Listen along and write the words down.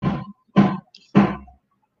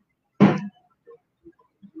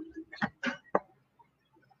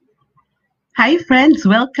Hi, friends.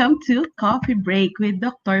 Welcome to Coffee Break with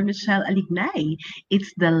Dr. Michelle Alignay.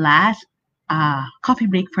 It's the last coffee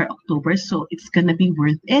break for October, so it's going to be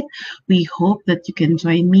worth it. We hope that you can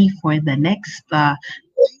join me for the next 30 to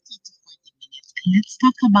 40 minutes. And let's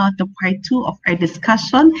talk about the part two of our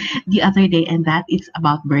discussion the other day, and that is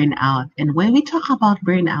about burnout. And when we talk about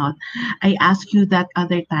burnout, I asked you that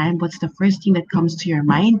other time, what's the first thing that comes to your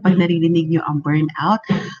mind pag naririnig nyo ang burnout?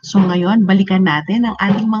 So ngayon, balikan natin ang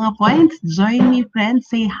ating mga points. Join me, friends.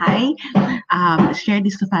 Say hi. Share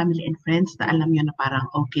this to family and friends na alam nyo na parang,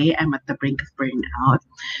 okay, I'm at the brink of burnout.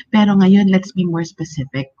 Pero ngayon, let's be more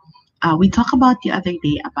specific. We talked about the other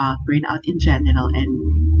day about burnout in general and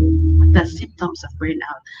the symptoms of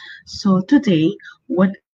burnout. So today,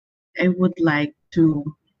 what I would like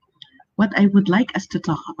us to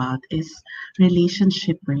talk about is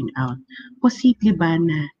relationship burnout. Posible ba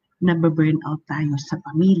na nababurnout tayo sa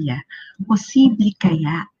pamilya? Posible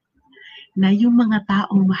kaya na yung mga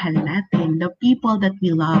taong mahal natin, the people that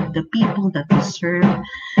we love, the people that we serve,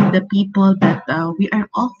 the people that we are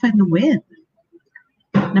often with,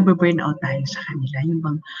 nababurnout tayo sa kanila? Yung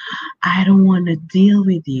bang, I don't want to deal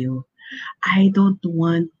with you. I want to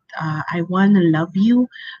love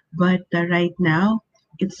you, but right now,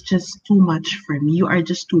 it's just too much for me. You are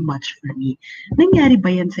just too much for me. Nangyari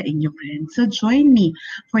ba yan sa inyo, friends? So join me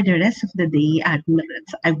for the rest of the day. I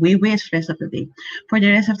way rest of the day. For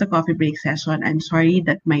the rest of the coffee break session, I'm sorry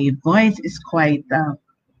that my voice is quite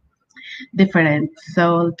different.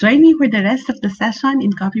 So, join me for the rest of the session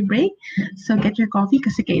in coffee break. So, get your coffee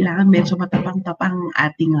kasi kailangan medyo matapang-tapang ang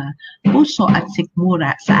ating puso at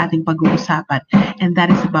sikmura sa ating pag-uusapan. And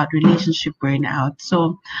that is about relationship burnout.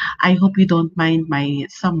 So, I hope you don't mind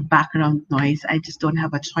some background noise. I just don't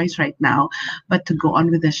have a choice right now but to go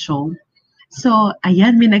on with the show. So,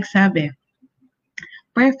 ayan, may nagsabi.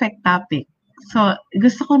 Perfect topic. So,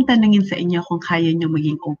 gusto kong tanungin sa inyo kung kaya nyo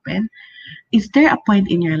maging open. Is there a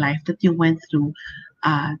point in your life that you went through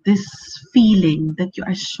this feeling that you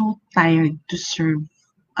are so tired to serve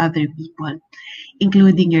other people,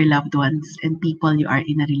 including your loved ones and people you are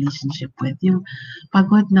in a relationship with? Yung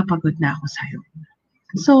pagod na ako sa'yo.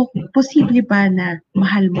 So, posible ba na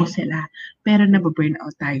mahal mo sila pero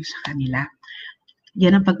nababurnout tayo sa kanila?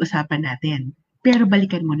 Yan ang pag-usapan natin. Pero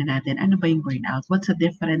balikan muna natin, ano ba yung burnout? What's the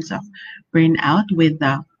difference of burnout with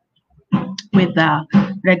the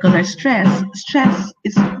regular stress? Stress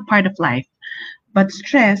is part of life. But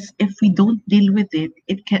stress, if we don't deal with it,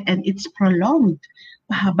 and it's prolonged.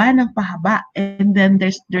 Pahaba ng pahaba. And then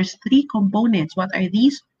there's three components. What are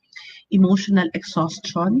these? Emotional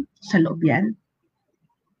exhaustion, sa loob yan.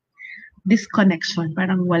 Disconnection,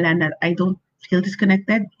 parang wala na, I don't feel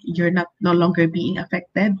disconnected. You're no longer being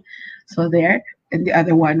affected. So there. And the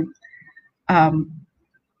other one,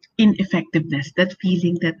 ineffectiveness, that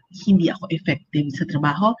feeling that hindi ako effective sa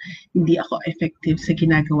trabaho, hindi ako effective sa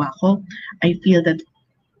ginagawa ko. I feel that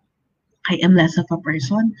I am less of a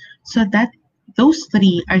person. So that those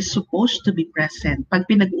three are supposed to be present pag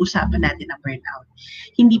pinag-uusapan natin ang burnout.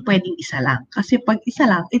 Hindi pwedeng isa lang. Kasi pag isa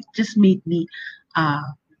lang, it just made me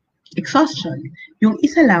exhaustion. Yung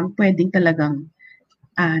isa lang, pwedeng talagang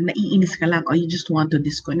naiinis ka lang or you just want to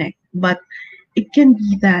disconnect. But it can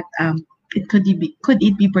be that could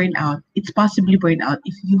it be burnout? It's possibly burnout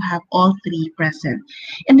if you have all three present.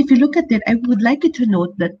 And if you look at it, I would like you to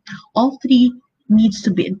note that all three needs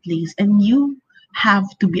to be in place, and you have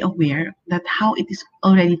to be aware that how it is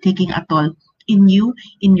already taking a toll in you,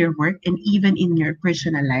 in your work, and even in your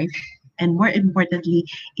personal life, and more importantly,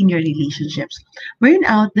 in your relationships.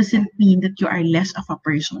 Burnout doesn't mean that you are less of a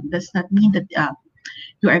person. Does not mean that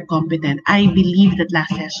you are competent. I believe that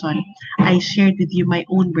last session, I shared with you my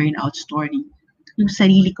own burnout story. Yung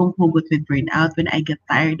sarili kong hugot with burnout when I get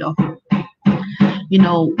tired of,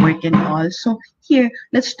 work and all. So here,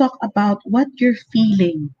 let's talk about what you're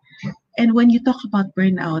feeling. And when you talk about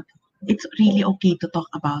burnout, it's really okay to talk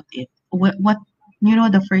about it.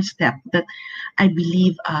 The first step that I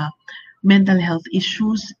believe mental health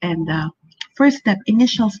issues and first step,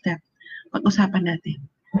 initial step, pag-usapan natin.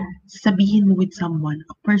 Sabihin mo with someone,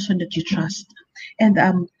 a person that you trust. And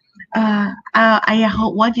I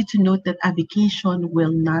want you to note that a vacation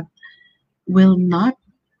will not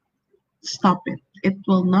stop it. It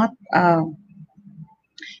will not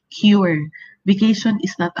cure. Vacation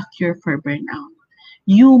is not a cure for burnout.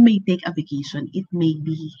 You may take a vacation. It may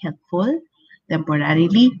be helpful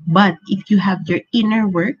temporarily, but if you have your inner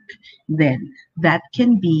work, then that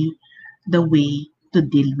can be the way to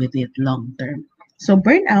deal with it long term. So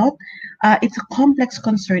burnout, it's a complex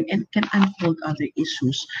concern and can unfold other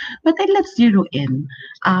issues. But let's zero in.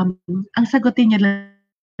 Ang sagutin niyo lang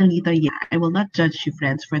sa akin, dito, yeah, I will not judge you,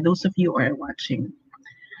 friends. For those of you who are watching,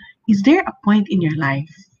 is there a point in your life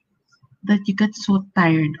that you got so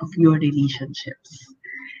tired of your relationships?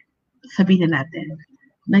 Sabihin na natin,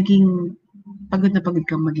 naging pagod na pagod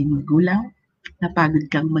kang maging magulang, napagod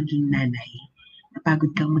kang maging nanay,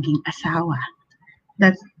 napagod kang maging asawa,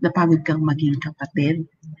 napagod kang maging kapatid,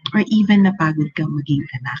 or even napagod kang maging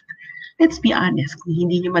anak. Let's be honest, kung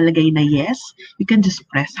hindi nyo malagay na yes, you can just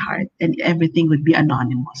press hard and everything would be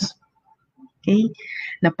anonymous. Okay?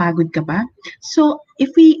 Napagod ka ba? So,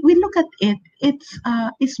 if we look at it,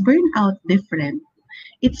 it's burnout different.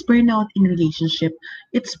 It's burnout in relationship.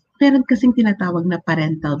 It's meron kasing tinatawag na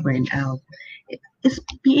parental burnout. It's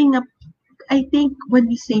being a I think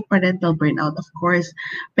when we say parental burnout, of course,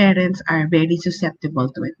 parents are very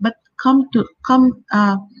susceptible to it. But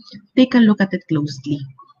take a look at it closely.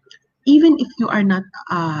 Even if you are not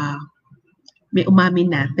may umamin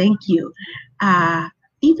na, thank you.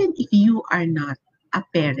 Even if you are not a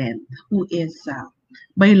parent who is a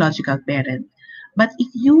biological parent, but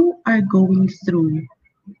if you are going through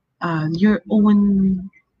your own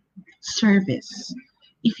service,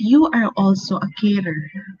 if you are also a carer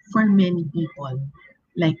for many people,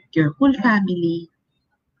 like your whole family,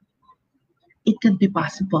 it could be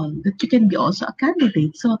possible that you can be also a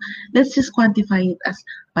candidate. So let's just quantify it as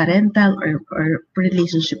parental or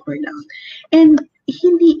relationship burnout. And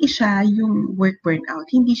hindi siya yung work burnout,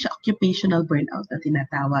 hindi siya occupational burnout na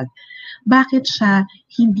tinatawag. Bakit siya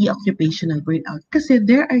hindi occupational burnout? Kasi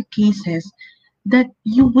there are cases that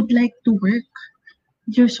you would like to work.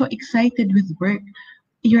 You're so excited with work.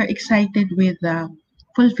 You're excited with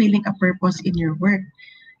fulfilling a purpose in your work.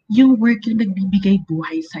 Yung work yung nagbibigay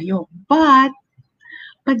buhay sa'yo. But,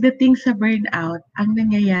 pagdating sa burnout, ang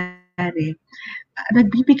nangyayari,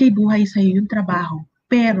 nagbibigay buhay sa'yo yung trabaho.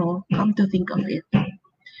 Pero, come to think of it,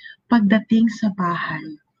 pagdating sa bahay,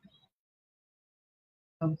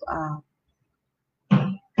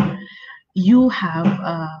 you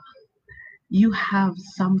have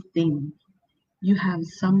something. You have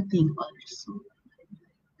something also.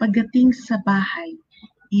 Pagdating sa bahay,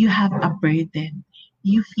 you have a burden.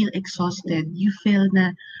 You feel exhausted. You feel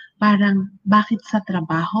na parang bakit sa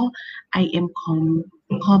trabaho I am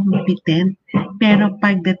competent, pero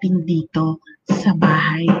pagdating dito sa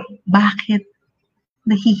bahay, bakit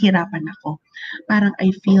nahihirapan ako? Parang I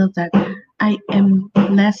feel that I am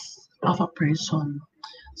less of a person.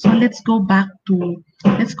 So let's go back to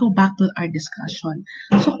our discussion.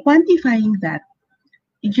 So quantifying that,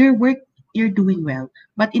 your work, you're doing well,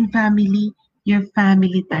 but in family, your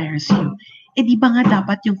family tires you. Eh di ba nga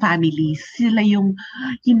dapat yung family, sila yung,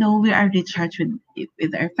 we are recharged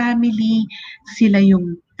with our family, sila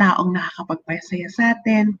yung taong nakakapagpasaya sa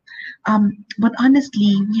atin. But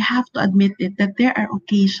honestly, we have to admit it that there are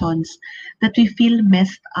occasions that we feel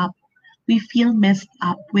messed up. We feel messed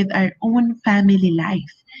up with our own family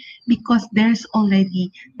life because there's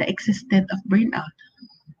already the existence of burnout.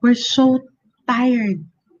 We're so tired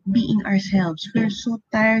being ourselves. We're so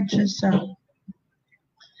tired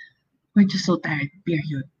we're just so tired,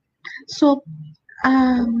 period. So,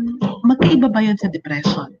 magkaiba ba yun sa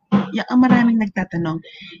depression? Ang maraming nagtatanong,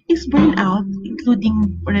 is burnout,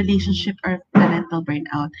 including relationship or parental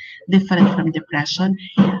burnout, different from depression?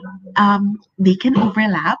 They can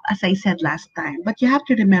overlap, as I said last time. But you have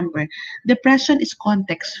to remember, depression is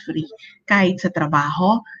context-free. Kahit sa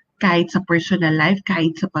trabaho, kahit sa personal life,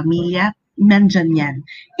 kahit sa pamilya, nandyan yan.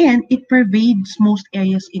 And it pervades most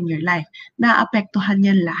areas in your life. Naapektuhan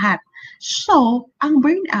yan lahat. So, ang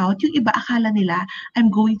burnout, yung iba akala nila, I'm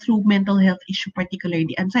going through mental health issue,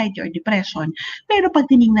 particularly anxiety or depression. Pero pag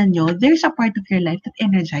tinignan nyo, there's a part of your life that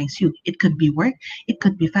energizes you. It could be work, it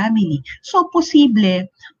could be family. So, posible,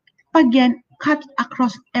 pag yan, cut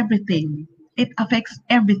across everything. It affects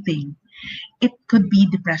everything. It could be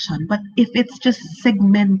depression. But if it's just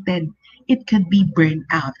segmented, it could be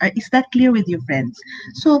burnout. Is that clear with you, friends?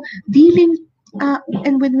 So,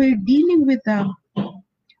 and when we're dealing with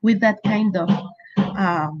that kind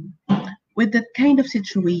of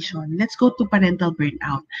situation, let's go to parental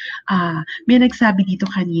burnout. May nagsabi dito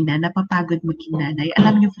kanina, napapagod maging nanay.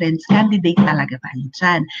 Alam niyo, friends, candidate talaga tayo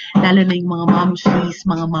dyan. Lalo na yung mga momshies,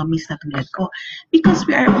 mga mommies na tulad ko. Because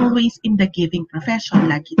we are always in the giving profession.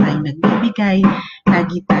 Lagi tayong nagbibigay,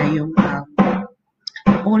 lagi tayong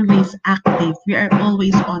always active. We are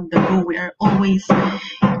always on the go. We are always,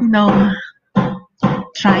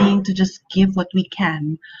 trying to just give what we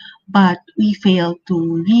can, but we fail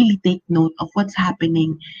to really take note of what's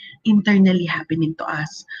internally happening to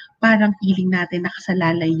us. Parang feeling natin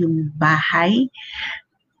nakasalalay yung bahay,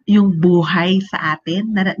 yung buhay sa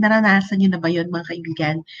atin. Naranasan niyo na ba yun, mga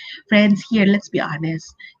kaibigan? Friends, here, let's be honest.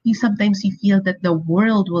 Sometimes you feel that the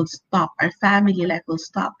world will stop, our family life will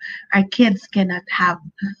stop, our kids cannot have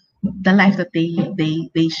the life that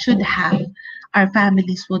they should have. Our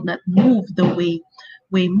families would not move the way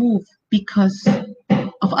we move because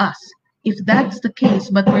of us. If that's the case,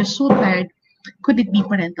 but we're so tired, could it be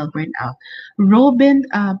parental burnout? Robin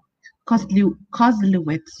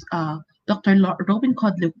Kozlowitz, Robin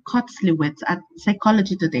Kozlowitz at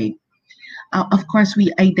Psychology Today. Of course,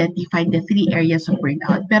 we identified the three areas of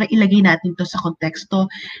burnout, pero ilagay natin to sa konteksto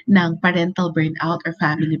ng parental burnout or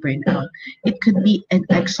family burnout. It could be an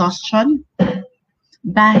exhaustion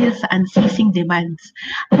dahil sa unceasing demands.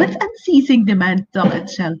 What's unceasing demands, Doc and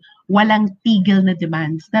Shell? Walang tigil na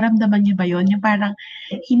demands. Naramdaman niyo ba yun? Yung parang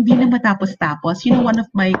hindi na matapos-tapos. You know, one of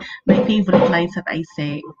my favorite lines that I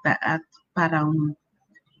say, that parang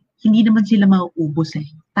hindi naman sila mauubos eh.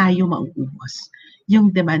 Tayo mauubos.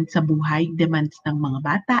 Yung demands sa buhay, demands ng mga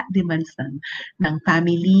bata, demands ng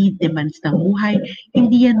family, demands ng buhay,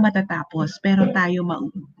 hindi yan matatapos, pero tayo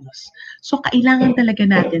mauubos. So, kailangan talaga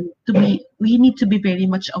natin we need to be very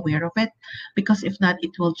much aware of it because if not,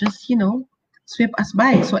 it will just, sweep us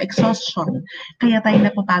by. So, exhaustion. Kaya tayo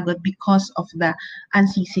napapagod because of the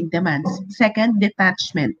unceasing demands. Second,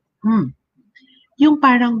 detachment. Yung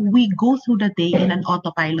parang we go through the day in an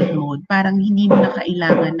autopilot mode. Parang hindi na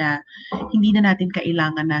natin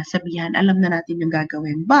kailangan na sabihan, alam na natin yung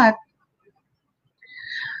gagawin. But,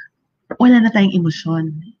 wala na tayong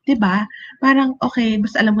emosyon. Diba? Parang, okay,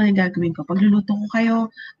 basta alam mo na yung gagawin ko. Pagluluto ko kayo,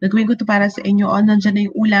 gagawin ko to para sa inyo, nandyan na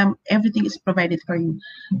yung ulam, everything is provided for you.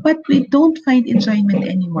 But we don't find enjoyment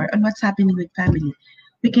anymore on what's happening with family.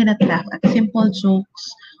 We cannot laugh at simple jokes.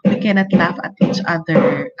 We cannot laugh at each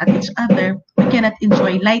other. We cannot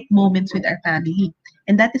enjoy light moments with our family.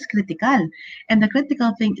 And that is critical. And the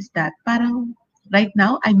critical thing is that parang right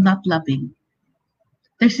now, I'm not loving.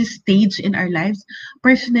 There's a stage in our lives.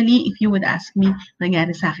 Personally, if you would ask me,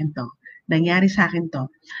 nangyari sa akin to.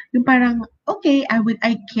 Yung parang, okay, I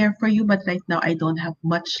care for you, but right now I don't have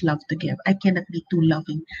much love to give. I cannot be too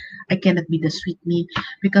loving. I cannot be the sweet me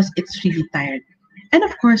because it's really tired. And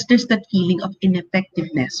of course, there's that feeling of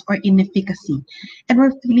ineffectiveness or inefficacy. And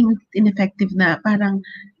we're feeling ineffective na parang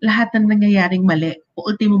lahat ng nangyayaring mali, o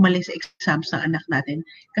ultimo mali sa exams ng anak natin,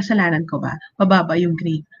 kasalanan ko ba? Mababa yung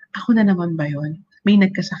grade. Ako na naman ba yun? May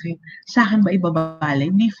nagkasakit. Sa akin ba ibabali?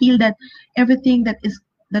 We feel that everything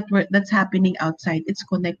that's happening outside, it's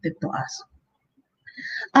connected to us.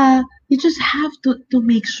 You just have to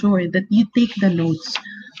make sure that you take the notes.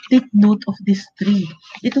 Take note of these three.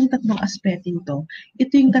 Itong tatlong aspetong to.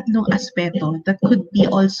 Ito yung tatlong aspeto that could be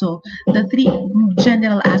also the three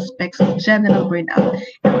general aspects of general burnout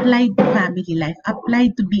applied to family life,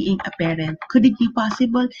 applied to being a parent. Could it be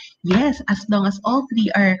possible? Yes, as long as all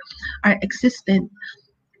three are existent,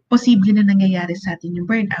 posible na nangyayari sa atin yung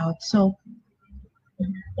burnout. So,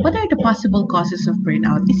 what are the possible causes of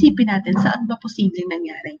burnout? Isipin natin saan ba posibleng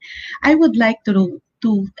nangyari. I would like to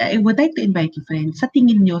invite you, friends, sa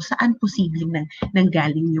tingin nyo, saan posibleng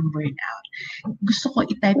nanggaling yung burnout? Gusto ko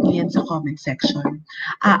i-type nyo yan sa comment section.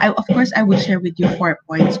 Of course, I will share with you 4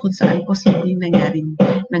 points kung saan posibleng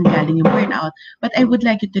nanggaling yung burnout. But I would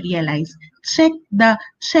like you to realize, check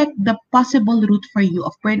the possible root for you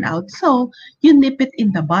of burnout so you nip it in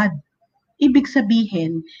the bud. Ibig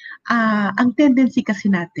sabihin, ang tendency kasi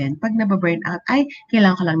natin, pag nababurnout, ay,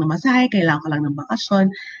 kailangan ko lang ng masahe, kailangan ko lang ng bakasyon.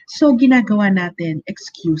 So, ginagawa natin,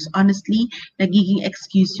 excuse. Honestly, nagiging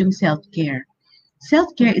excuse yung self-care.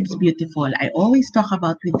 Self-care is beautiful. I always talk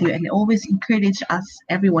about with you and I always encourage us,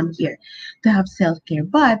 everyone here, to have self-care.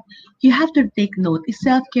 But you have to take note, is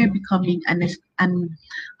self-care becoming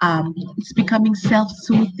it's becoming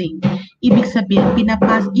self-soothing. Ibig sabihin,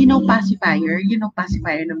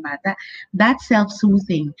 pacifier ng bata, that's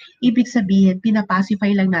self-soothing. Ibig sabihin,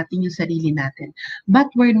 pinapacify lang natin yung sarili natin.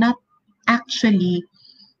 But we're not actually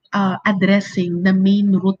addressing the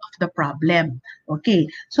main root of the problem. Okay,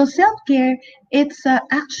 so self-care, it's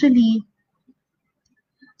actually,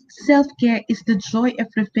 self-care is the joy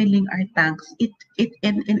of refilling our tanks.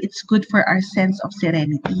 And it's good for our sense of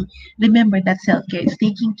serenity. Remember that self-care is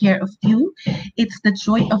taking care of you. It's the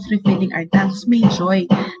joy of refilling our tanks. May joy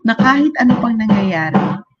na kahit ano pang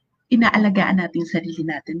nangyayari, inaalagaan natin sarili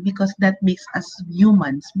natin because that makes us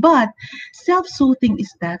humans. But self-soothing is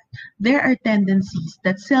that there are tendencies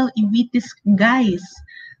that we disguise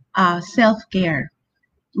self-care.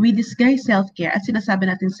 We disguise self-care at sinasabi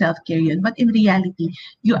natin self-care yun. But in reality,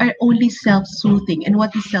 you are only self-soothing. And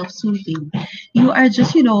what is self-soothing? You are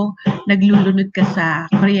just, naglulunod ka sa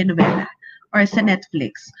Korean novela or sa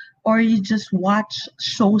Netflix or you just watch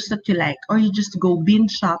shows that you like, or you just go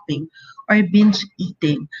binge shopping or binge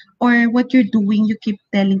eating, or what you're doing, you keep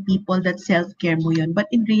telling people that self-care mo yun. But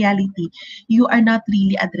in reality, you are not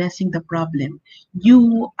really addressing the problem.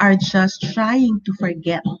 You are just trying to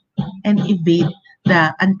forget and evade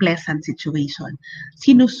the unpleasant situation.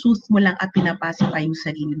 Sinusooth mo lang at pinapacify yung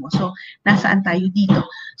sarili mo. So, nasaan tayo dito?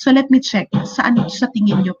 So, let me check. Saan sa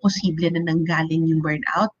tingin nyo posible na nanggaling yung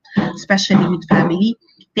burnout? Especially with family,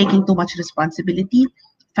 taking too much responsibility,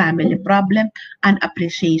 family problem, and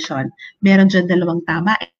appreciation. Meron dyan dalawang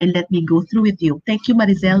tama, and let me go through with you. Thank you,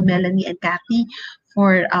 Marizel, Melanie, and Kathy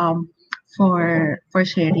for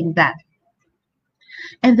sharing that.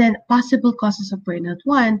 And then possible causes of burnout.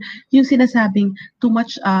 One, yung sinasabing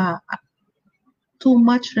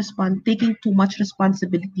taking too much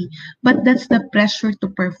responsibility, but that's the pressure to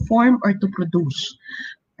perform or to produce.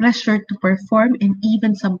 Pressure to perform, and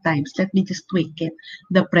even sometimes, let me just tweak it,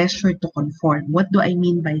 the pressure to conform. What do I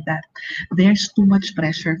mean by that? There's too much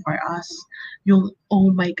pressure for us. Yung, oh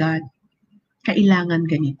my God, kailangan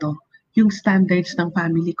ganito. Yung standards ng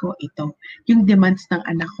family ko, ito. Yung demands ng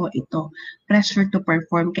anak ko, ito. Pressure to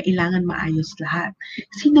perform, kailangan maayos lahat.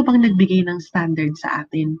 Sino bang nagbigay ng standard sa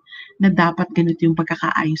atin na dapat ganito yung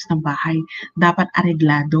pagkakaayos ng bahay? Dapat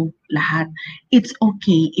areglado lahat. It's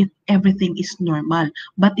okay if everything is normal.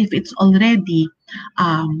 But if it's already,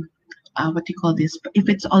 if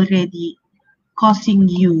it's already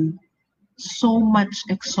causing you so much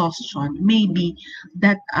exhaustion, maybe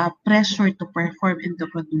that pressure to perform and to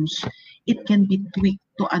produce, it can be tweaked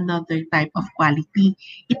to another type of quality.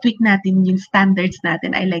 I-tweak natin yung standards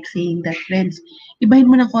natin. I like saying that, friends, ibahin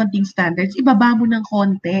mo ng konting standards, ibaba mo ng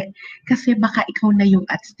konti, kasi baka ikaw na yung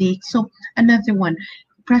at stake. So, another one,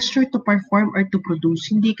 pressure to perform or to produce,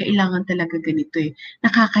 hindi kailangan talaga ganito eh.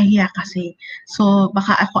 Nakakahiya kasi. So,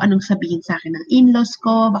 baka ako anong sabihin sa akin ng in-laws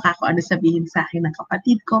ko, baka ako anong sabihin sa akin ng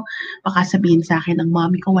kapatid ko, baka sabihin sa akin ng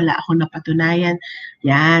mommy ko, wala akong napatunayan.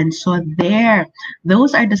 Yan. So, there.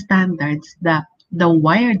 Those are the standards, the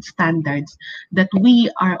wired standards that we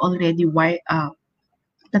are already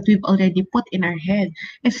that we've already put in our head.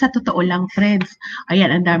 Eh sa totoo lang, friends,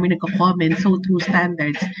 ayan, ang dami nagko-comment, so true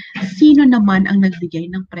standards. Sino naman ang nagbigay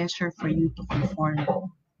ng pressure for you to conform?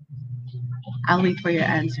 I'll wait for your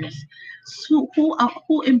answers. So, who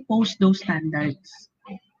imposed those standards?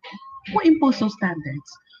 Who imposed those standards?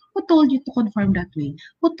 Who told you to conform that way?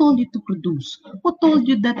 Who told you to produce? Who told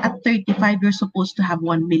you that at 35 you're supposed to have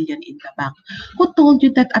 1 million in the bank? Who told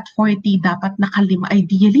you that at 40 dapat nakalima?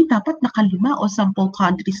 Ideally, dapat nakalima o 10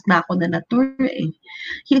 countries na ako na na-tour eh.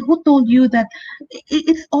 Who told you that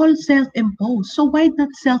it's all self-imposed? So why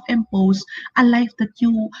not self-impose a life that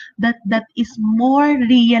is more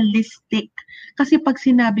realistic? Kasi pag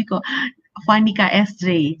sinabi ko, funny ka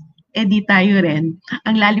SJ, di tayo rin.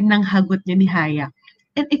 Ang lalim ng hagot niya ni Haya.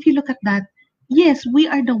 And if you look at that, yes, we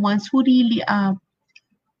are the ones who really I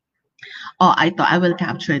thought I will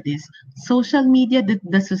capture this. Social media,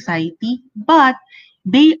 the society, but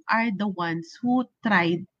they are the ones who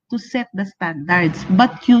tried to set the standards.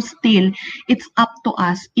 But it's up to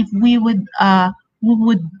us if we would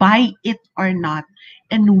buy it or not,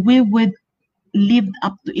 and we would live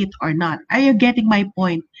up to it or not. Are you getting my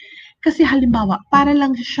point? Kasi halimbawa, para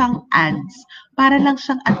lang siyang ads, para lang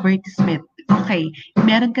siyang advertisement. Okay,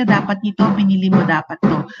 meron ka dapat nito, binili mo dapat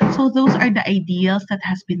to. So those are the ideals that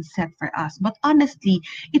has been set for us. But honestly,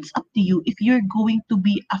 it's up to you if you're going to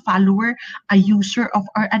be a follower, a user of,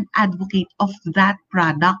 or an advocate of that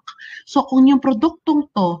product. So kung yung produktong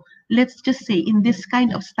to, let's just say in this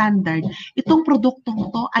kind of standard, itong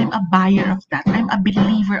produktong to, I'm a buyer of that. I'm a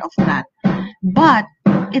believer of that. But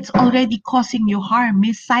it's already causing you harm.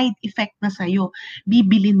 May side effect na sa'yo.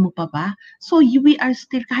 Bibilin mo pa ba? So we are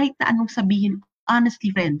still, kahit na anong sabihin,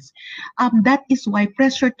 honestly, friends, that is why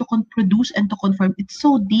pressure to produce and to conform, it's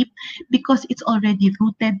so deep because it's already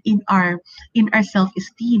rooted in our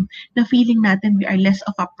self-esteem. The feeling natin we are less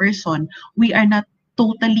of a person. We are not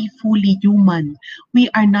totally fully human. We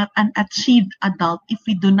are not an achieved adult if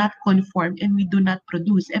we do not conform and we do not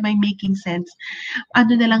produce. Am I making sense?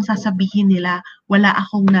 Ano na lang sasabihin nila, wala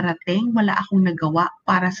akong narating, wala akong nagawa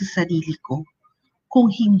para sa sarili ko kung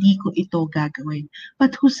hindi ko ito gagawin.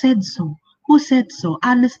 But who said so? Who said so?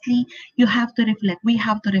 Honestly, you have to reflect. We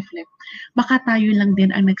have to reflect. Baka tayo lang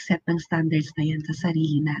din ang nag-set ng standards na yan sa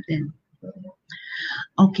sarili natin.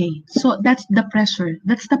 Okay, so that's the pressure.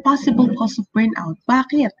 That's the possible cause of burnout.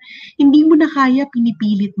 Bakit? Hindi mo na kaya,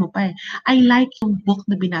 pinipilit mo pa eh. I like yung book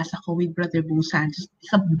na binasa ko with Brother Busan.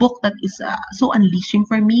 It's a book that is so unleashing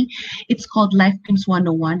for me. It's called Life Dreams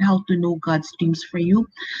 101, How to Know God's Dreams for You.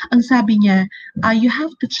 Ang sabi niya, you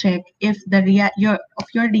have to check if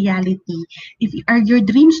your reality, if are your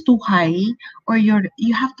dreams too high, or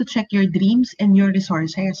you have to check your dreams and your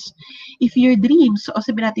resources. If your dreams, o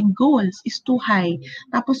sabi natin goals, is too high,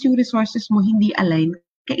 tapos yung resources mo hindi align,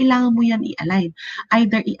 kailangan mo yan i-align.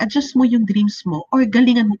 Either i-adjust mo yung dreams mo or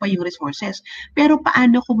galingan mo pa yung resources. Pero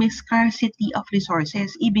paano kung may scarcity of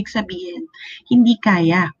resources? Ibig sabihin, hindi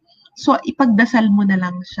kaya. So, ipagdasal mo na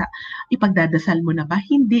lang siya. Ipagdadasal mo na ba?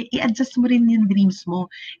 Hindi. I-adjust mo rin yung dreams mo.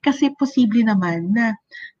 Kasi posible naman na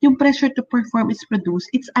yung pressure to perform is produced.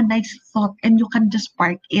 It's a nice thought and you can just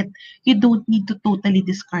park it. You don't need to totally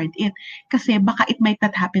discard it. Kasi baka it might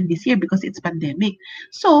not happen this year because it's pandemic.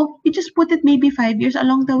 So, you just put it maybe 5 years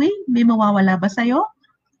along the way. May mawawala ba sa'yo?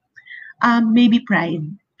 Maybe pride.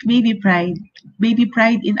 Maybe pride. Maybe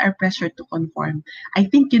pride in our pressure to conform. I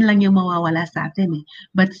think yun lang yung mawawala sa atin eh.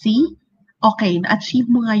 But see, okay, na-achieve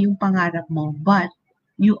mo nga yung pangarap mo, but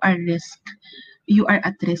you are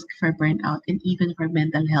at risk for burnout and even for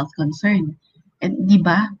mental health concern. And di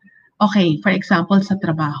ba? Okay, for example, sa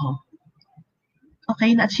trabaho.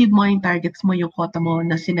 Okay, na-achieve mo yung targets mo, yung quota mo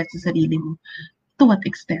na sinet sa sarili mo. To what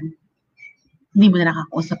extent? Hindi mo na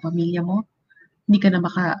nakakausap pamilya mo? Hindi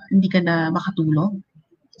ka na makatulog?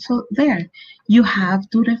 So there, you have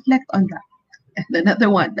to reflect on that. And another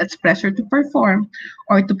one, that's pressure to perform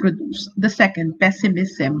or to produce. The second,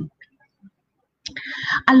 pessimism.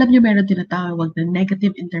 Alam niyo meron tinatawag na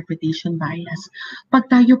negative interpretation bias. Pag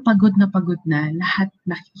tayo pagod na, lahat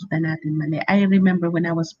nakikita natin mali. I remember when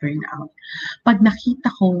I was burned out, pag nakita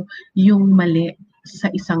ko yung mali sa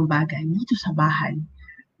isang bagay dito sa bahay,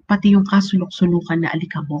 pati yung kasulok-sulukan na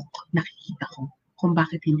alikabok, nakikita ko kung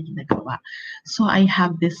bakit hindi nagawa. So I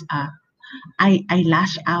have this, I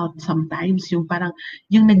lash out sometimes, yung parang,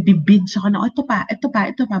 yung nagbibidge ako na, ito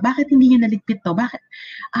pa, bakit hindi nyo naligpit to? Bakit?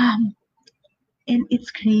 And it's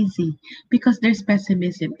crazy because there's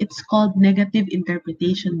pessimism. It's called negative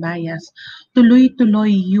interpretation bias.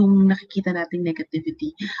 Tuloy-tuloy yung nakikita nating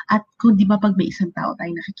negativity. At kung di ba pag may isang tao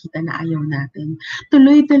tayong nakikita na ayaw natin,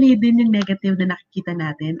 tuloy-tuloy din yung negative na nakikita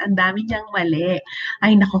natin. Ang dami niyang mali.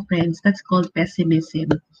 Ay nako friends, that's called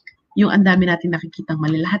pessimism. Yung ang dami natin nakikitang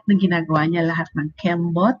mali. Lahat ng ginagawa niya, lahat ng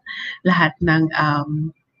kembot, lahat ng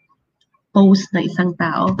post na isang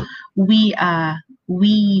tao, we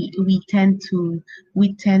tend to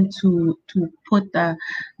put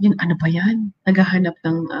yun ano ba yan, naghahanap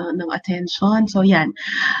ng attention. So yan,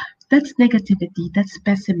 that's negativity, that's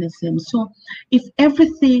pessimism. So if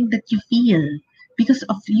everything that you feel because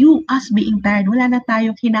of us being tired, wala na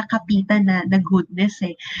tayong kinakapitan na goodness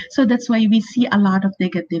eh. So that's why we see a lot of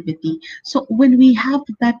negativity. So when we have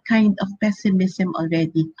that kind of pessimism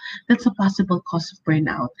already, that's a possible cause of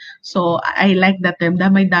burnout. So I like that term,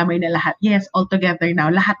 damay-damay na lahat. Yes, all together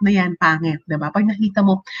now, lahat na yan pangit, diba? Pag nakita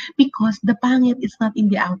mo, because the pangit is not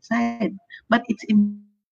in the outside, but it's in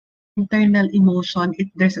internal emotion,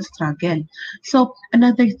 there's a struggle. So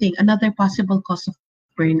another possible cause of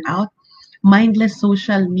burnout, mindless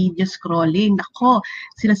social media scrolling. Nako,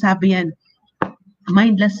 sinasabi yan,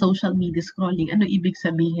 mindless social media scrolling. Ano ibig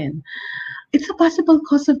sabihin? It's a possible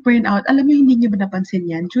cause of burnout. Alam mo, hindi niyo ba napansin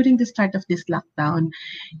yan? During the start of this lockdown,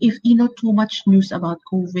 if too much news about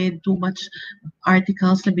COVID, too much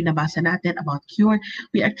articles na binabasa natin about cure,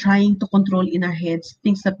 we are trying to control in our heads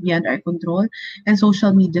things that beyond our control. And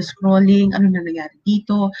social media scrolling, ano na nangyari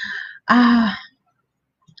dito?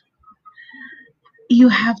 You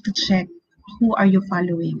have to check who are you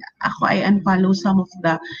following. Ako, I unfollow some of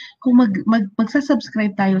kung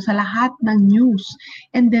magsasubscribe tayo sa lahat ng news,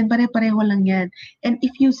 and then pare-pareho lang yan. And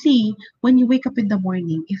if you see, when you wake up in the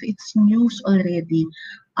morning, if it's news already,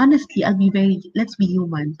 honestly, let's be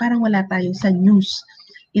human, parang wala tayo sa news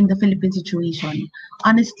in the Philippine situation.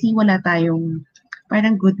 Honestly, wala tayong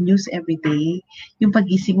parang good news every day. Yung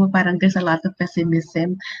pagising mo, parang there's a lot of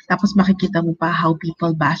pessimism. Tapos makikita mo pa how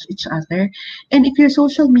people bash each other. And if your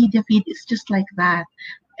social media feed is just like that,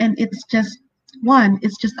 and it's just, one,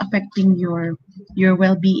 it's just affecting your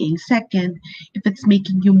well-being. Second, if it's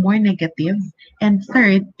making you more negative. And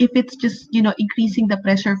third, if it's just, increasing the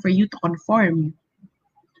pressure for you to conform.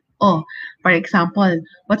 Oh, for example,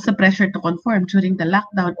 what's the pressure to conform during the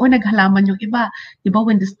lockdown? O naghalaman yung iba. Diba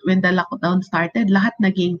when the lockdown started,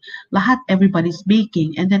 everybody's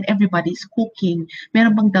baking and then everybody's cooking.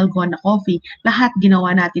 Meron bang dalgona coffee? Lahat,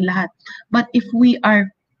 ginawa natin lahat. But if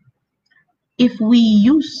if we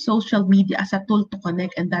use social media as a tool to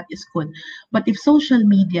connect, and that is good. But if social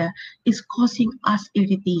media is causing us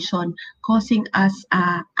irritation, causing us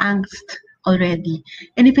angst already,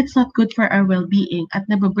 and if it's not good for our well-being at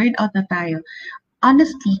nababurnout na tayo,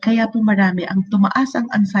 honestly, kaya po marami ang tumaas ang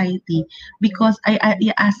anxiety because I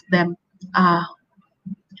asked them, uh,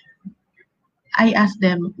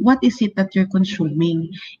 what is it that you're consuming?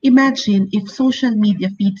 Imagine if social media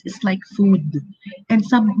feeds is like food, and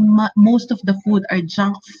most of the food are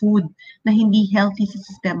junk food na hindi healthy sa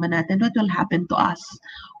sistema natin. What will happen to us?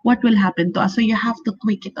 What will happen to us? So you have to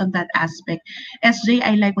tweak it on that aspect. SJ,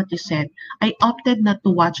 I like what you said. I opted not to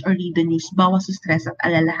watch or read the news. Bawas sa stress at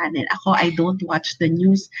alalahanin. Ako, I don't watch the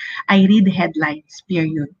news. I read headlines,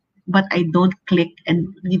 period. But I don't click and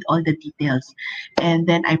read all the details. And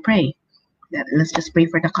then I pray. Let's just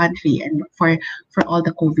pray for the country and for all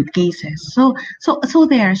the COVID cases. So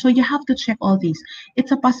there. So you have to check all these.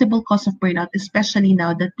 It's a possible cause of burnout, especially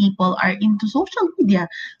now that people are into social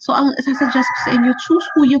media. So ang suggest ko sa inyo, choose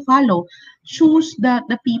who you follow. Choose the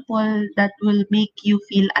people that will make you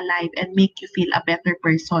feel alive and make you feel a better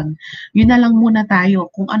person. Yun na lang muna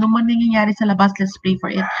tayo. Kung ano man nangyayari sa labas, let's pray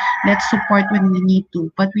for it. Let's support when we need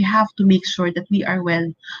to. But we have to make sure that we are well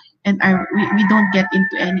and we don't get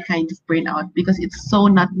into any kind of burnout because it's so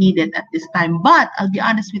not needed at this time. But I'll be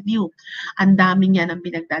honest with you, ang daming yan ang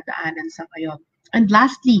pinagdadaanan sa ngayon. And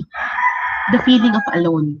lastly, the feeling of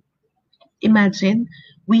alone. Imagine,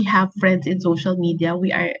 we have friends in social media.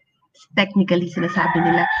 We are technically, sinasabi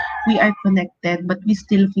nila, we are connected, but we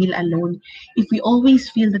still feel alone. If we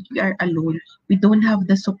always feel that we are alone, we don't have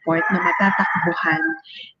the support na matatakbuhan,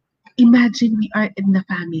 imagine we are in the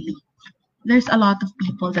family. There's a lot of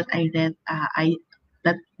people that I read,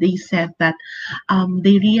 that they said that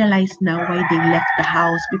they realize now why they left the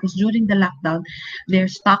house because during the lockdown, they're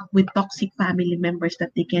stuck with toxic family members that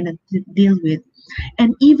they cannot deal with.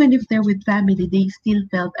 And even if they're with family, they still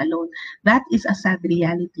felt alone. That is a sad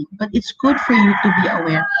reality. But it's good for you to be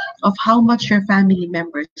aware of how much your family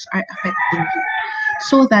members are affecting you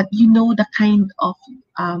so that you know the kind of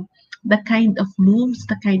moves,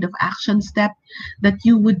 the kind of action step that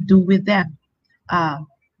you would do with them.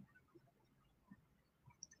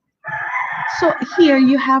 So here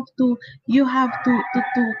you have to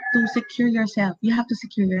secure yourself. You have to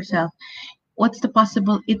secure yourself. What's the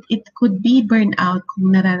possible? It could be burnout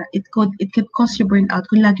kung it could cause you burnout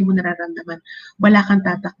kung lagi mo nararamdaman wala kang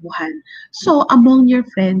tatakbuhan. So among your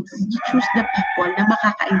friends, you choose the people na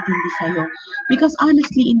makakaintindi sa'yo. Because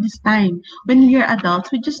honestly, in this time, when you're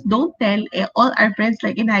adults, we just don't tell all our friends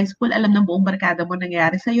like in high school, alam ng buong barkada mo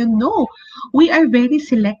nangyayari sa'yo. No, we are very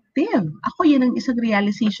selective. Ako, yan ang isang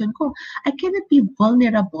realization ko. I cannot be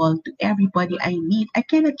vulnerable to everybody I meet. I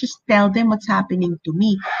cannot just tell them what's happening to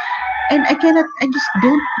me. And I just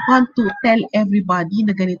don't want to tell everybody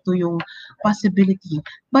na ganito yung possibility.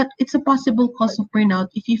 But it's a possible cause of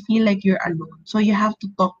burnout if you feel like you're alone. So you have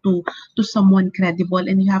to talk to someone credible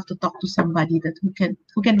and you have to talk to somebody that who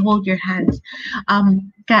can hold your hands.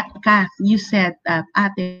 Kath, you said,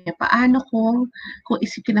 ate, paano kung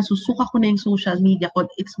kinasusuka ko na yung social media ko,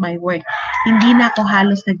 it's my work. Hindi na ako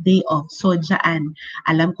halos nag-day off. So dyan,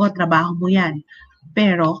 alam ko, trabaho mo yan.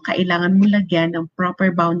 Pero kailangan mo lagyan ng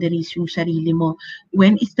proper boundaries yung sarili mo.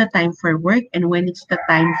 When it's the time for work and when it's the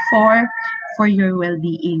time for your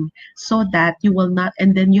well-being. So that you will not,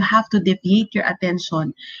 and then you have to deviate your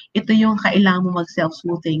attention. Ito yung kailangan mo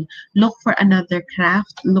mag-self-soothing. Look for another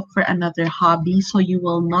craft, look for another hobby so you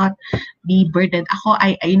will not be burdened. Ako,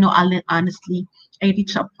 I know, honestly, I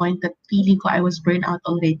reached a point that feeling ko I was burned out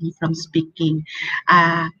already from speaking.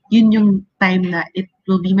 Yun yung time na it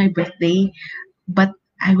will be my birthday. But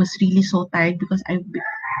I was really so tired because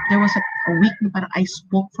there was a week na parang I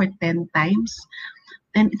spoke for 10 times.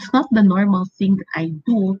 And it's not the normal thing that I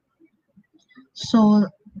do.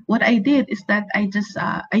 So what I did is that I just,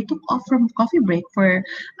 I took off from coffee break for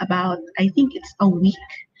about, I think it's a week.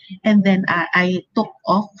 And then I took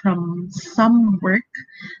off from some work.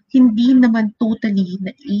 Hindi naman totally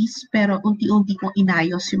na-ease, pero unti-unti kong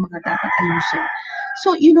inayos yung mga dapat ayusin.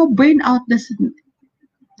 So, burnout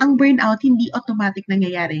ang burnout hindi automatic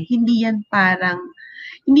nangyayari. Hindi yan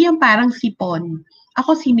parang sipon.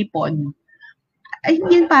 Ako sinipon. Ay,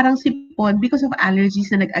 hindi yan parang sipon because of allergies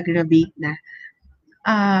na nag-aggravate na.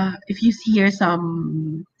 If you see here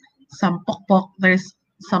some pokpok, there's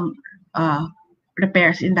some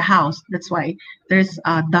repairs in the house. That's why there's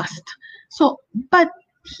dust. So, but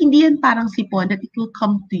hindi yan parang sipon that it will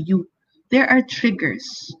come to you. There are triggers.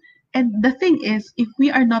 And the thing is, if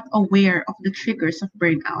we are not aware of the triggers of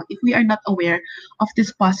burnout, if we are not aware of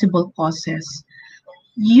these possible causes,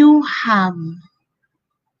 you have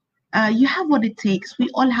You have what it takes. We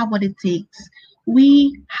all have what it takes.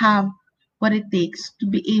 We have what it takes to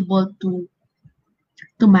be able to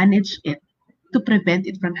manage it, to prevent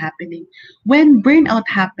it from happening. When burnout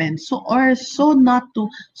happens, so for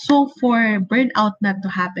burnout not to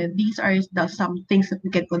happen, these are some things that we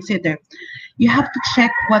can consider. You have to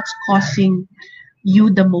check what's causing you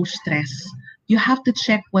the most stress. You have to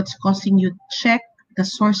check what's causing you. Check the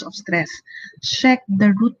source of stress. Check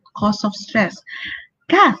the root cause of stress.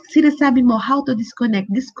 Kath, sinasabi mo how to disconnect.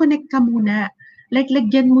 Disconnect ka muna. Like,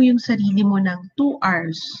 lagyan mo yung sarili mo ng 2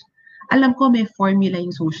 hours. Alam ko may formula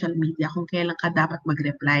yung social media kung kailan ka dapat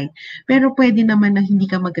mag-reply. Pero pwede naman na hindi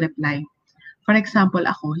ka mag-reply. For example,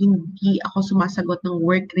 ako, hindi ako sumasagot ng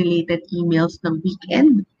work-related emails ng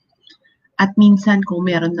weekend. At minsan kung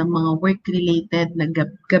meron ng mga work-related na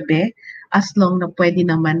gabi, as long na pwede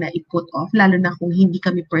naman na i-put off, lalo na kung hindi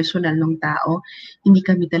kami personal ng tao, hindi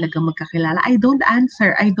kami talaga magkakilala, I don't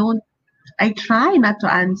answer. I try not to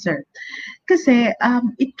answer. Kasi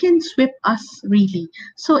it can sweep us really.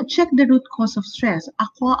 So check the root cause of stress.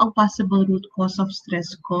 Ako, ang possible root cause of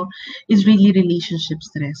stress ko is really relationship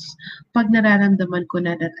stress. Pag nararamdaman ko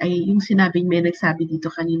na that ay yung sinabing may nagsabi dito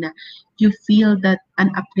kanina, you feel that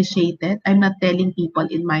unappreciated. I'm not telling people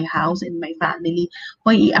in my house, in my family,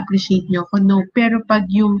 hoy, i-appreciate nyo ako. No, pero pag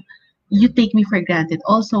yung you take me for granted,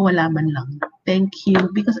 also wala man lang. Thank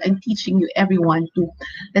you. Because I'm teaching you everyone to,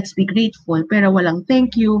 let's be grateful. Pero walang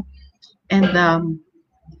thank you. And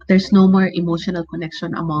there's no more emotional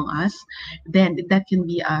connection among us, then that can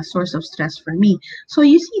be a source of stress for me. So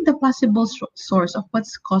you see the possible source of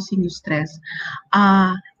what's causing you stress.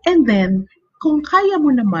 And then, kung kaya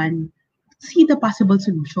mo naman, see the possible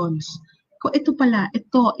solutions. Kung ito pala,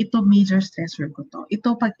 ito major stressor ko to.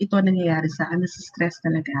 Ito, pag ito nangyayari sa akin, nasa-stress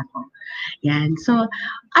talaga ako. Yan. So,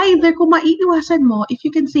 either kung maiiwasan mo, if you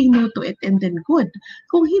can say no to it, and then good.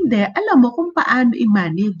 Kung hindi, alam mo kung paano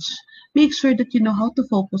i-manage. Make sure that you know how to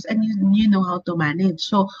focus and you know how to manage.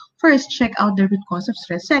 So, first, check out the root cause of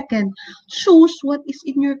stress. Second, choose what is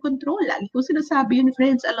in your control. Lagi ko sinasabi yun,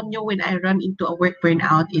 friends. Alam nyo, when I run into a work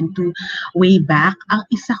burnout, into way back, ang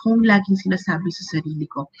isa kong laging sinasabi sa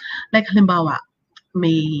sarili ko. Like, halimbawa,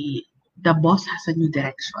 the boss has a new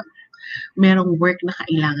direction. Merong work na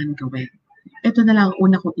kailangan gawin. Ito na lang ang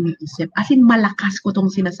una kong iniisip. As in, malakas ko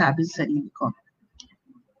tong sinasabi sa sarili ko.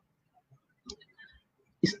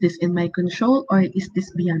 Is this in my control or is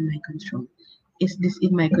this beyond my control? Is this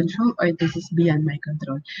in my control or this is beyond my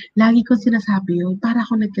control? Lagi ko sinasabi yun, para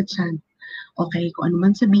ako nagka-chant. Okay, kung ano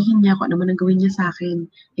man sabihin niya, kung ano man ang gawin niya sa akin,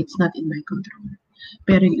 it's not in my control.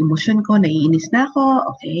 Pero yung emotion ko, naiinis na ako,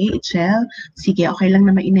 okay, chill, sige, okay lang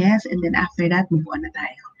na mainis, and then after that, move on na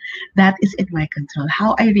tayo. That is in my control.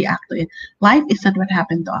 How I react to it. Life is not what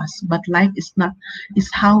happened to us, but life is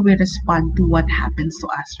how we respond to what happens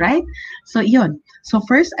to us, right? So yun. So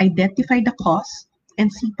first, identify the cause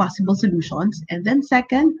and see possible solutions. And then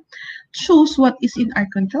second, choose what is in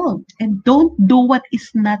our control. And don't do what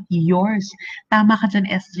is not yours. Tama ka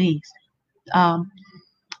dyan, SJ.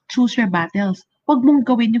 Choose your battles. Huwag mong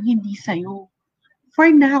gawin yung hindi sa'yo. For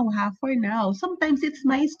now, for now. Sometimes it's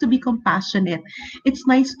nice to be compassionate. It's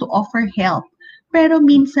nice to offer help. Pero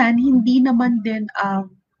minsan, hindi naman din,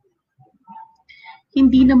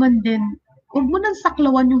 huwag mo nang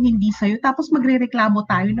saklawan yung hindi sa'yo, tapos magre-reklamo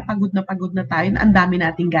tayo na pagod na tayo, na ang dami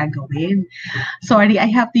nating gagawin. Sorry, I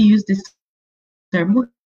have to use this term. Huwag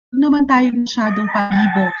naman tayo masyadong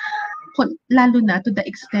palibo, lalo na to the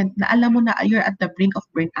extent na alam mo na you're at the brink of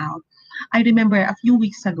burnout. I remember a few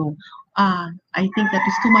weeks ago, I think that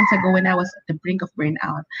was 2 months ago when I was at the brink of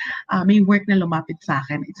burnout, may work na lumapit sa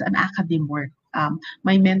akin. It's an academic work.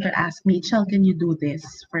 My mentor asked me, Chel, can you do this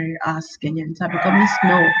for us? Ganyan. Sabi ko, Miss,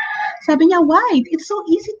 no. Sabi niya, why? It's so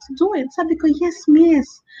easy to do it. Sabi ko, yes, Miss.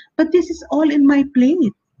 But this is all in my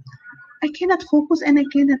plate. I cannot focus and I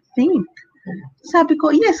cannot think. Sabi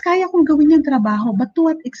ko, yes, kaya kong gawin yung trabaho, but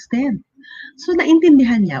to what extent? So,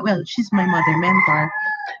 naintindihan niya. Well, she's my mother mentor.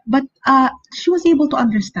 But she was able to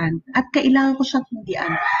understand at kailangan ko siyang hindian.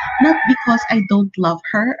 Not because I don't love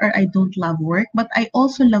her or I don't love work, but I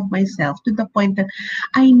also love myself to the point that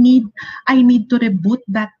I need to reboot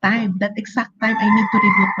that time, that exact time I need to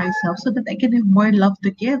reboot myself so that I can have more love to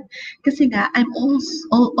give. Kasi nga, I'm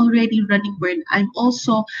also already running burn. I'm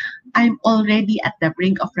already at the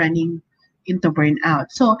brink of running into burnout.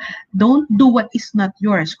 So, don't do what is not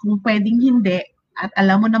yours. Kung pwedeng hindi, at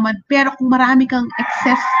alam mo naman, pero kung marami kang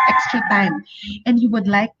extra time and you would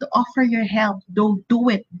like to offer your help, don't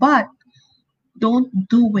do it. But don't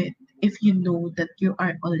do it if you know that you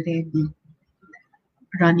are already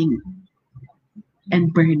running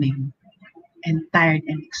and burning. and tired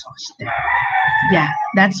and exhausted. Yeah,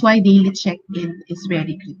 that's why daily check-in is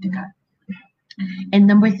very critical. And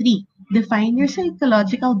number three, define your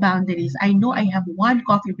psychological boundaries. I know I have one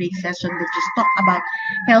coffee break session that just talked about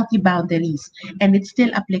healthy boundaries and it's still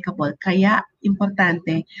applicable. Kaya,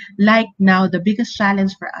 importante, like now, the biggest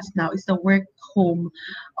challenge for us now is the work-home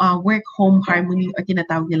harmony or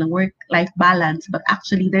tinatawag nilang work-life balance. But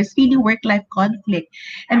actually, there's really work-life conflict.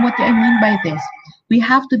 And what do I mean by this? We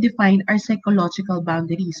have to define our psychological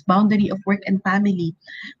boundaries. Boundary of work and family,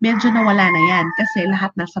 medyo nawala na yan kasi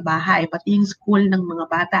lahat nasa bahay, pati yung school ng mga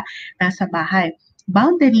bata nasa bahay.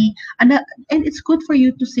 Boundary, and it's good for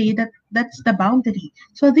you to say that that's the boundary.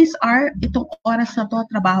 So these are, itong oras na to,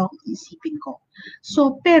 trabaho ang isipin ko.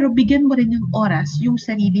 So, pero bigyan mo rin yung oras, yung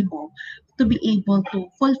sarili mo, to be able to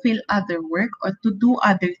fulfill other work or to do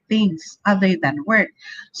other things other than work.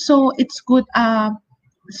 So, it's good,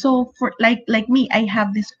 so for like me, I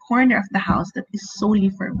have this corner of the house that is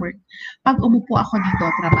solely for work. Pag umupo ako dito,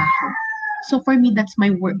 trabaho. So for me, that's my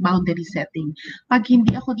work boundary setting. Pag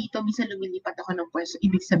hindi ako dito, minsan lumilipat ako ng pwesto,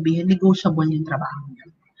 ibig sabihin, negotiable yung trabaho niya.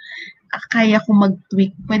 Kaya ko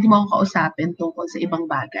mag-tweak, pwede mo akong kausapin tungkol sa ibang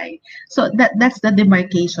bagay. So that's the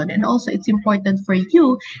demarcation. And also, it's important for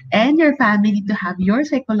you and your family to have your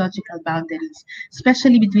psychological boundaries,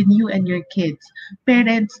 especially between you and your kids.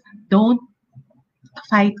 Parents, don't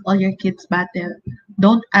fight all your kids' battle.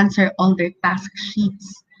 Don't answer all their task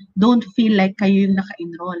sheets. Don't feel like kayo yung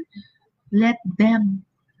naka-enroll. Let them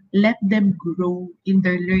grow in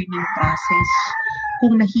their learning process.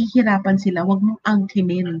 Kung nahihirapan sila, wag mong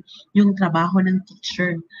angkinin yung trabaho ng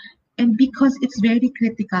teacher. And because it's very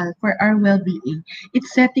critical for our well-being,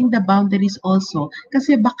 it's setting the boundaries also.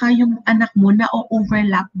 Kasi baka yung anak mo na o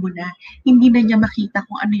overlap mo na, hindi na niya makita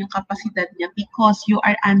kung ano yung kapasidad niya because you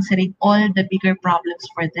are answering all the bigger problems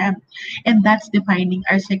for them. And that's defining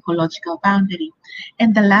our psychological boundary.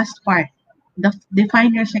 And the last part,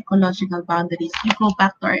 define your psychological boundaries. You go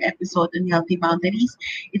back to our episode on healthy boundaries.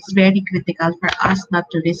 It's very critical for us not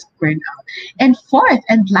to risk burnout. And fourth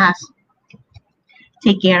and last,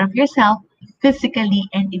 take care of yourself physically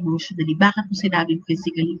and emotionally. Bakit mo sinabing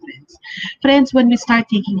physically, friends? Friends, when we start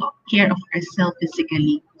taking care of ourselves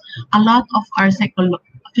physically, a lot of our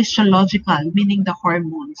physiological, meaning the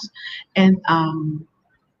hormones, and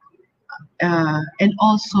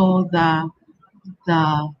also the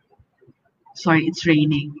sorry, it's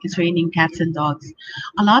raining. It's raining cats and dogs.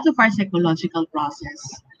 A lot of our psychological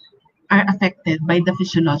process are affected by the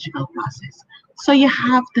physiological process. So you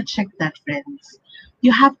have to check that, friends.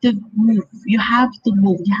 You have to move. You have to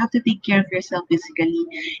move. You have to take care of yourself physically.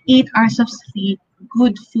 8 hours of sleep,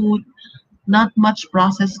 good food, not much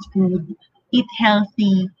processed food. Eat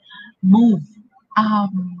healthy. Move.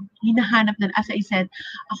 Hinahanap na, as I said,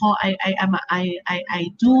 ako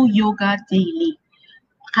I do yoga daily.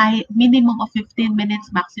 Kahit minimum of 15 minutes,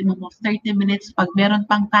 maximum of 30 minutes. Pag meron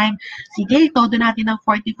pang time, sige, todo natin ng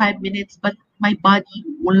 45 minutes, but my body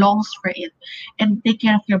longs for it. And take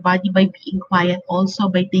care of your body by being quiet also,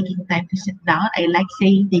 by taking time to sit down. I like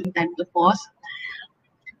saying taking time to pause.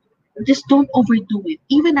 Just don't overdo it.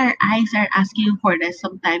 Even our eyes are asking for this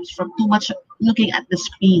sometimes from too much looking at the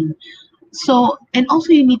screen. So, and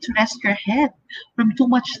also you need to rest your head from too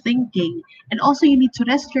much thinking. And also you need to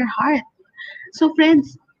rest your heart. So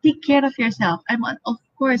friends, take care of yourself. Of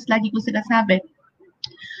course, lagi ko sinasabi,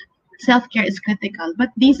 self-care is critical, but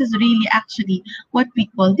this is really actually what we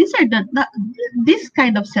call, this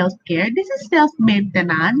kind of self-care, this is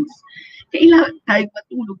self-maintenance. Kailangan tayo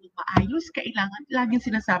matulog ng maayos, kailangan, laging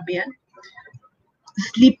sinasabi yan,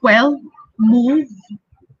 sleep well, move,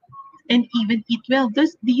 and even eat well.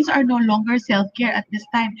 These are no longer self-care at this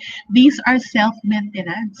time. These are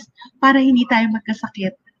self-maintenance. Para hindi tayo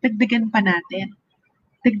magkasakit, dagdagan pa natin.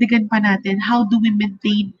 How do we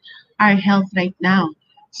maintain our health right now?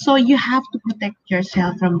 So you have to protect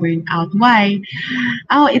yourself from burnout. Why?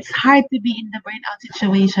 Oh, it's hard to be in the burnout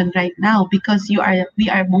situation right now because we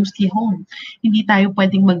are mostly home. Hindi ka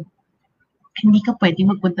pwedeng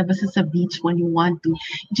magpunta basta sa beach when you want to.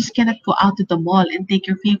 You just cannot go out to the mall and take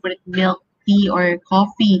your favorite milk, tea, or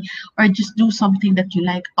coffee, or just do something that you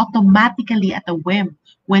like automatically at a whim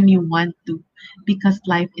when you want to, because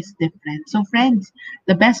life is different. So friends,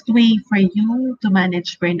 the best way for you to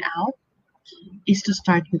manage burnout is to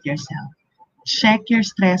start with yourself. Check your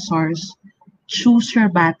stressors, choose your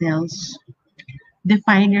battles,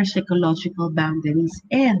 define your psychological boundaries,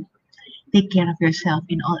 and take care of yourself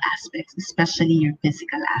in all aspects, especially your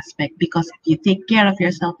physical aspect. Because if you take care of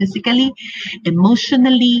yourself physically,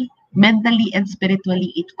 emotionally, mentally, and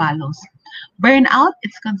spiritually, it follows. Burnout,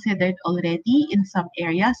 it's considered already in some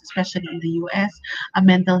areas, especially in the US, a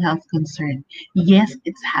mental health concern. Yes,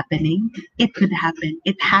 it's happening. It could happen.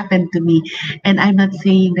 It happened to me. And I'm not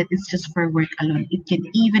saying that it's just for work alone. It can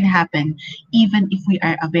even happen even if we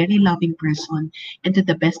are a very loving person and to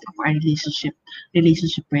the best of our relationship.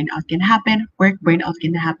 Relationship burnout can happen, work burnout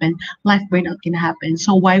can happen, life burnout can happen.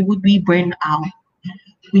 So why would we burn out?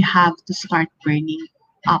 We have to start burning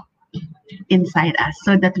up inside us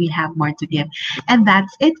so that we have more to give. And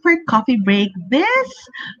that's it for coffee break this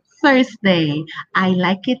Thursday. I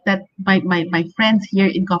like it that my friends here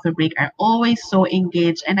in Coffee Break are always so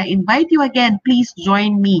engaged. And I invite you again, please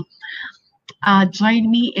join me. Join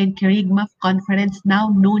me in Kerygma Conference,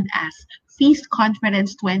 now known as Feast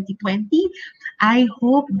Conference 2020. I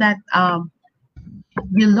hope that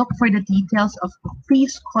you look for the details of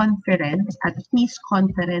Feast Conference at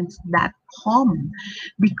feastconference.com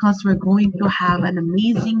because we're going to have an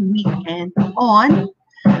amazing weekend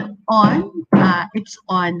it's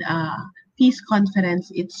on Feast Conference.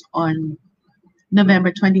 It's on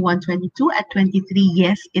November 21, 22 at 23.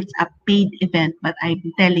 Yes, it's a paid event, but I'm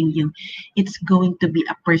telling you, it's going to be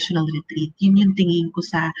a personal retreat. Yun yung tingin ko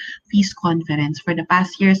sa Feast Conference. For the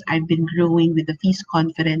past years, I've been growing with the Feast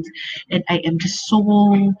Conference, and I am just so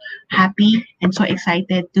happy and so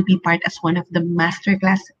excited to be part as one of the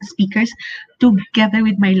masterclass speakers together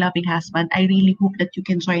with my loving husband. I really hope that you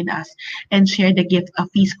can join us and share the gift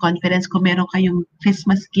of Feast Conference. Kung meron kayong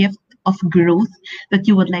Christmas gift of growth that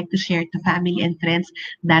you would like to share to family and friends,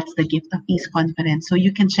 that's the gift of Feast Conference. So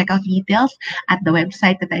you can check out details at the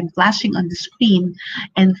website that I'm flashing on the screen.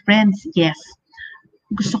 And friends, yes,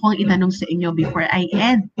 gusto kong itanong sa inyo before I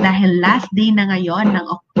end, dahil last day na ngayon ng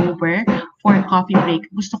October for coffee break,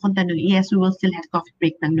 gusto kong tanong, yes, we will still have coffee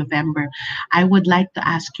break ng November. I would like to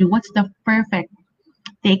ask you, what's the perfect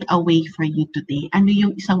take away for you today? Ano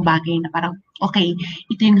yung isang bagay na parang, okay,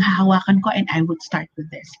 ito yung hahawakan ko and I would start with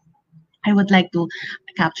this. I would like to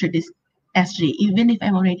capture this, SJ, even if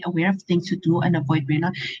I'm already aware of things to do and avoid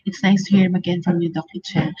burnout. It's nice to hear again from you, Dr.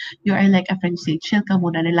 Chen. You are like a friend, say, chill ka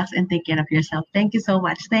muna, relax, and take care of yourself. Thank you so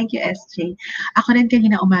much. Thank you, SJ. Ako rin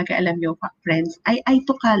kanina umaga, alam nyo, friends, I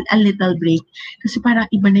took a little break kasi parang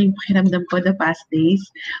iba na yung pakiramdam ko the past days.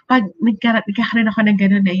 Pag nagkakaroon ako ng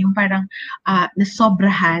ganun na yung parang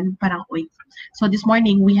nasobrahan, parang, uy. So this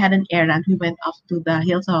morning, we had an errand. We went up to the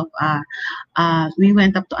hills of, we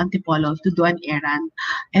went up to Antipolo to do an errand.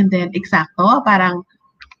 And then, eksakto, parang,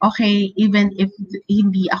 okay, even if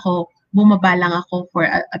hindi ako, bumaba lang ako for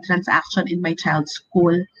a transaction in my child's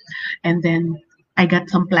school. And then, I got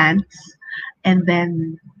some plants. And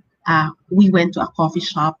then, we went to a coffee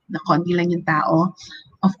shop. Na konti lang yung tao.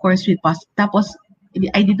 Of course, we paused. Tapos,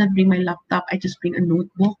 I did not bring my laptop. I just bring a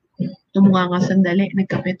notebook. Tumunga nga sandali.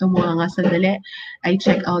 Nagkape, tumunga nga sandali. I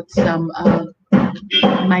checked out some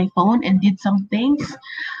my phone and did some things.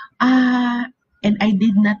 And I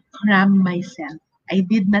did not cram myself. I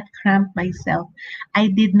did not cramp myself.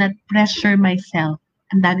 I did not pressure myself.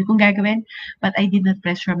 Ang dami kong gagawin, but I did not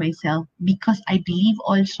pressure myself because I believe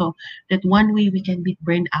also that one way we can beat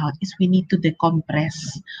burnout is we need to decompress.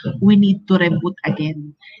 We need to reboot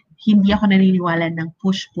again. Hindi ako naniniwala ng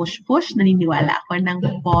push, push, push. Naniniwala ako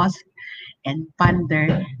ng pause and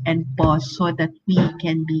ponder and pause so that we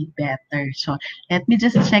can be better. So let me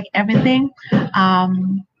just check everything.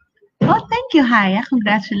 Oh, thank you, Haya.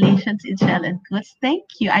 Congratulations, Inshel and Kutz.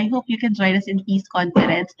 Thank you. I hope you can join us in Feast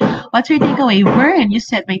Conference. What's your takeaway? Vern, you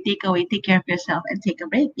said my takeaway, take care of yourself and take a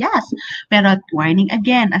break. Yes. Pero warning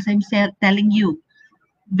again, as I'm telling you,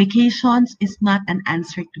 vacations is not an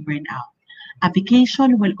answer to burnout. A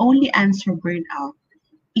vacation will only answer burnout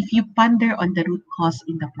if you ponder on the root cause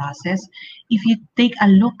in the process, if you take a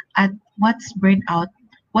look at what's burnout,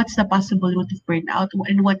 what's the possible root of burnout,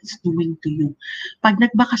 and what it's doing to you. Pag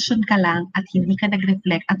nagbakasyon ka lang at hindi ka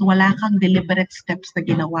nag-reflect at wala kang deliberate steps na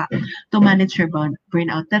ginawa to manage your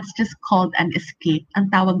burnout, that's just called an escape. Ang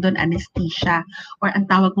tawag doon anesthesia, or ang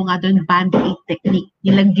tawag mo nga doon band-aid technique.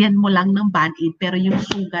 Nilagyan mo lang ng band-aid pero yung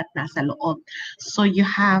sugat nasa loob. So you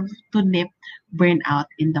have to nip burnout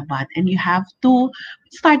in the bud and you have to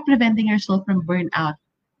start preventing yourself from burnout.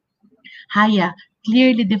 Haya,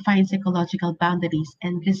 clearly define psychological boundaries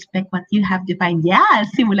and respect what you have defined. Yeah,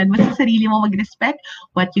 simulan mo sa sarili mo mag-respect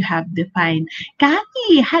what you have defined.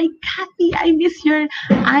 Kathy, hi Kathy, I miss your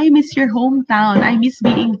hometown. I miss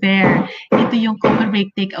being there. Ito yung cover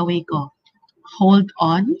break takeaway ko. Hold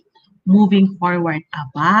on, moving forward.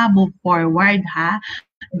 Aba, move forward ha.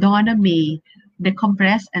 Donna May,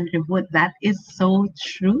 decompress and reboot. That is so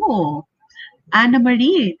true. Anna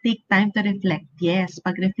Marie, take time to reflect. Yes,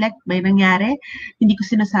 pag-reflect, may nangyari. Hindi ko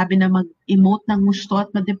sinasabi na mag-emote ng gusto at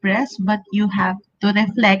ma-depress, but you have to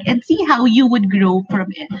reflect and see how you would grow from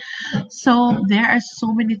it. So there are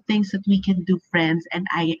so many things that we can do, friends, and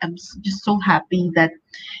I am just so happy that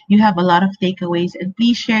you have a lot of takeaways. And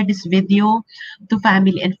please share this video to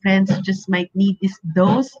family and friends who just might need this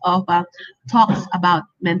dose of talks about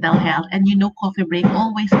mental health. And you know, Coffee Break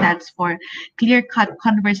always stands for clear-cut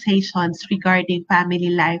conversations regarding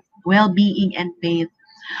family life, well-being, and faith.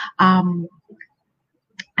 Um,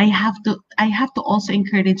 I have to also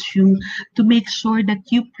encourage you to make sure that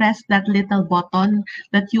you press that little button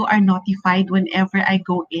that you are notified whenever I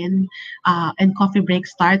go in and Coffee Break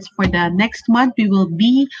starts. For the next month, we will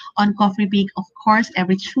be on Coffee Break, of course,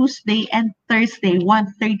 every Tuesday and Thursday,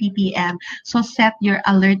 1:30 p.m. So set your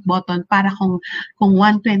alert button para kung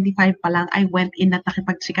 1:25 pa lang I went in at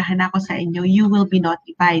nakipagtsikahan ako sa inyo, you will be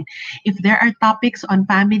notified. If there are topics on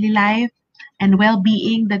family life, and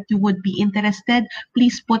well-being that you would be interested,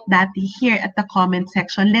 please put that here at the comment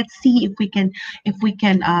section. Let's see if we can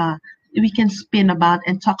spin about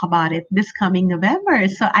and talk about it this coming November.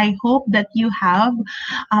 So I hope that you have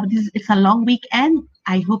it's a long weekend.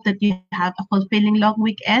 I hope that you have a fulfilling long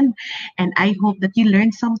weekend, and I hope that you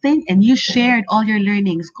learned something and you shared all your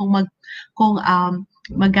learnings. Kung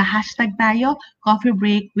mag-hashtag tayo, Coffee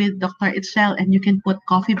Break with Dr. Itchel, and you can put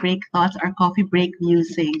Coffee Break Thoughts or Coffee Break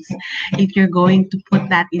Musings if you're going to put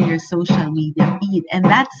that in your social media feed. And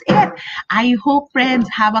that's it. I hope, friends,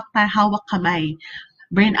 hawak kamay.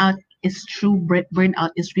 Burnout is true.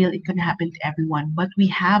 Burnout is real. It can happen to everyone. But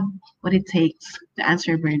we have what it takes to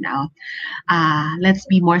answer burnout. Let's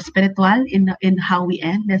be more spiritual in how we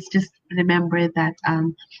end. Let's just remember that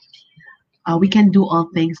we can do all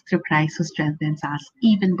things through Christ who strengthens us.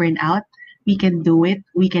 Even burnout, we can do it,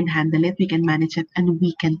 we can handle it, we can manage it, and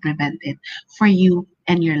we can prevent it for you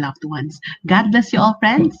and your loved ones. God bless you all,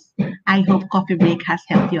 friends. I hope Coffee Break has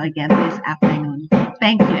helped you again this afternoon.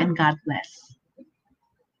 Thank you and God bless.